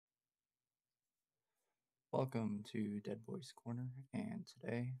Welcome to Dead Boys Corner, and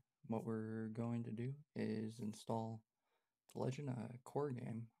today what we're going to do is install the Legend of Korra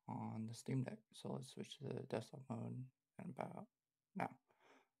game on the Steam Deck. So let's switch to the desktop mode in about now.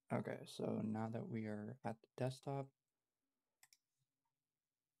 Okay, so now that we are at the desktop,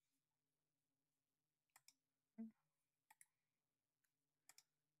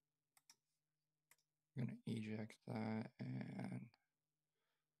 I'm gonna eject that and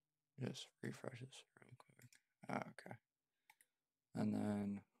just refresh this real quick. Okay, and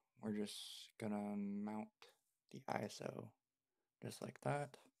then we're just gonna mount the ISO just like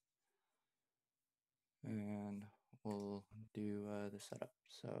that. And we'll do the setup.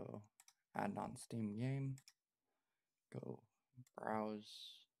 So add on Steam game, go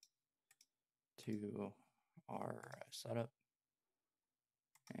browse to our setup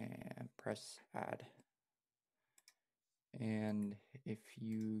and press add. And if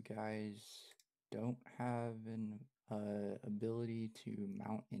you guys don't have an ability to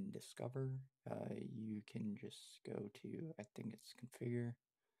mount in Discover, you can just go to, I think it's configure,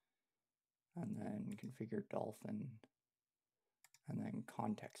 and then configure Dolphin, and then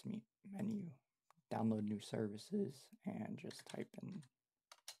context menu, download new services, and just type in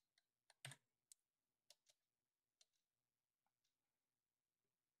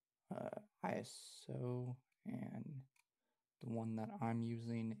ISO, and the one that I'm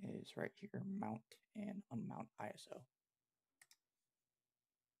using is right here, mount and unmount ISO.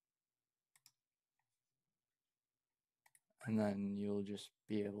 And then you'll just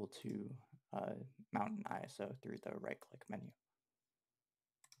be able to mount an ISO through the right click menu.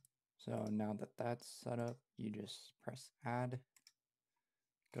 So now that that's set up, you just press add,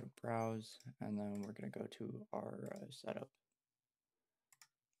 go to browse, and then we're going to go to our setup.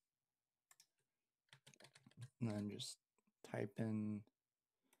 And then just type in,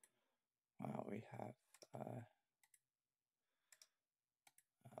 wow, we have a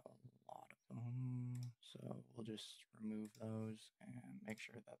lot of them. So we'll just remove those and make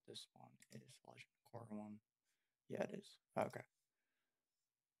sure that this one is Legend of Korra one. Yeah, it is. Okay.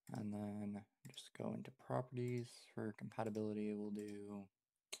 And then just go into properties. For compatibility, we'll do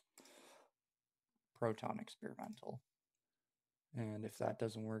Proton Experimental. And if that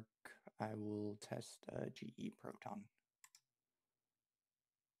doesn't work, I will test GE Proton.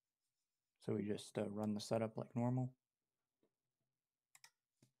 So we just run the setup like normal.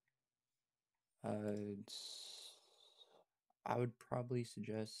 I would probably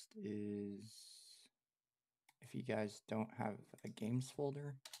suggest is if you guys don't have a games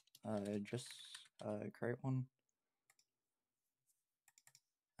folder, just create one.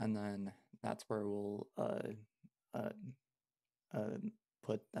 And then that's where we'll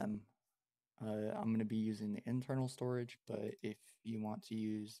put them. I'm going to be using the internal storage, but if you want to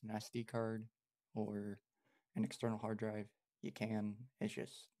use an SD card or an external hard drive, you can. It's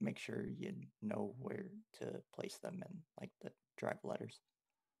just make sure you know where to place them in, like the drive letters.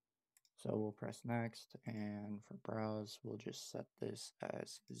 So we'll press next, and for browse, we'll just set this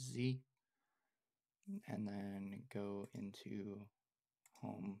as Z, and then go into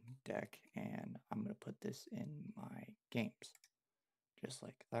home deck, and I'm going to put this in my games, just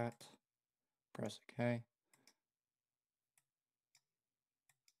like that. Press OK.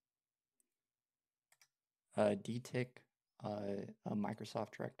 DTIC a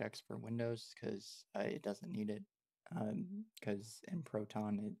Microsoft DirectX for Windows because it doesn't need it because in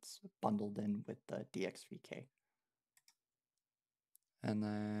Proton it's bundled in with the DXVK. And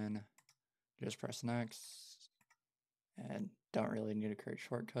then just press next and don't really need to create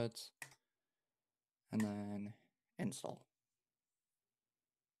shortcuts. And then install.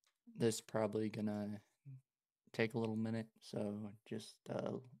 This is probably gonna take a little minute, so just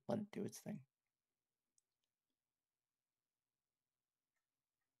let it do its thing.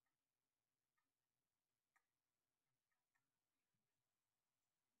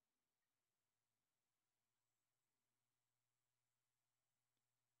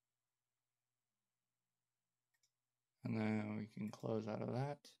 And then we can close out of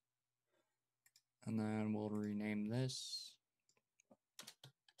that. And then we'll rename this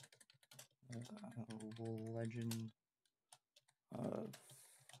Legend of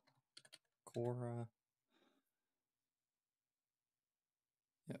Korra.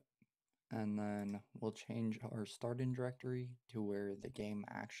 Yep. And then we'll change our start-in directory to where the game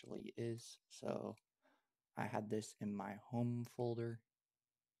actually is. So I had this in my home folder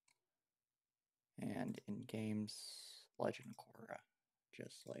and in games, Legend of Korra,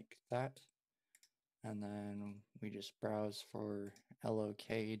 just like that. And then we just browse for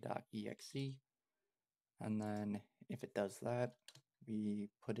lok.exe. And then if it does that, we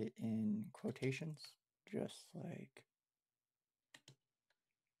put it in quotations, just like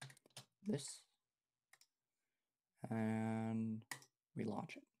this, and we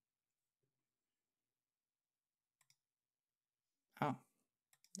launch it. Oh,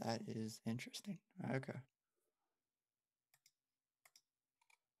 that is interesting. Okay.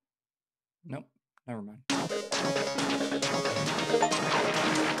 Nope, never mind.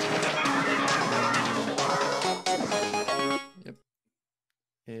 Yep.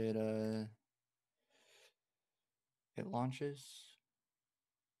 It launches.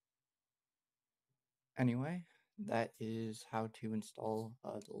 Anyway, that is how to install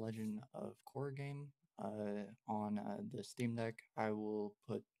the Legend of Korra game on the Steam Deck. I will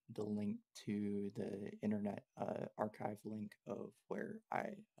put the link to the internet archive link of where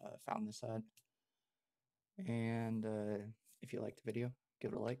I found this at. And if you liked the video,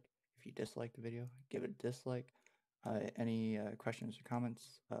 give it a like. If you disliked the video, give it a dislike. Any questions or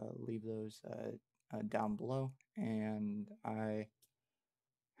comments, leave those down below. And I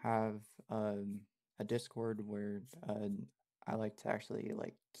have a Discord where I like to actually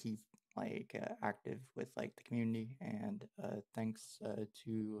like keep like active with like the community. And thanks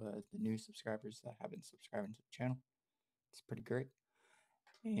to the new subscribers that have been subscribing to the channel. It's pretty great.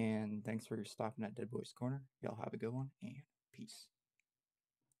 And thanks for stopping at Dead Boys Corner. Y'all have a good one, and peace.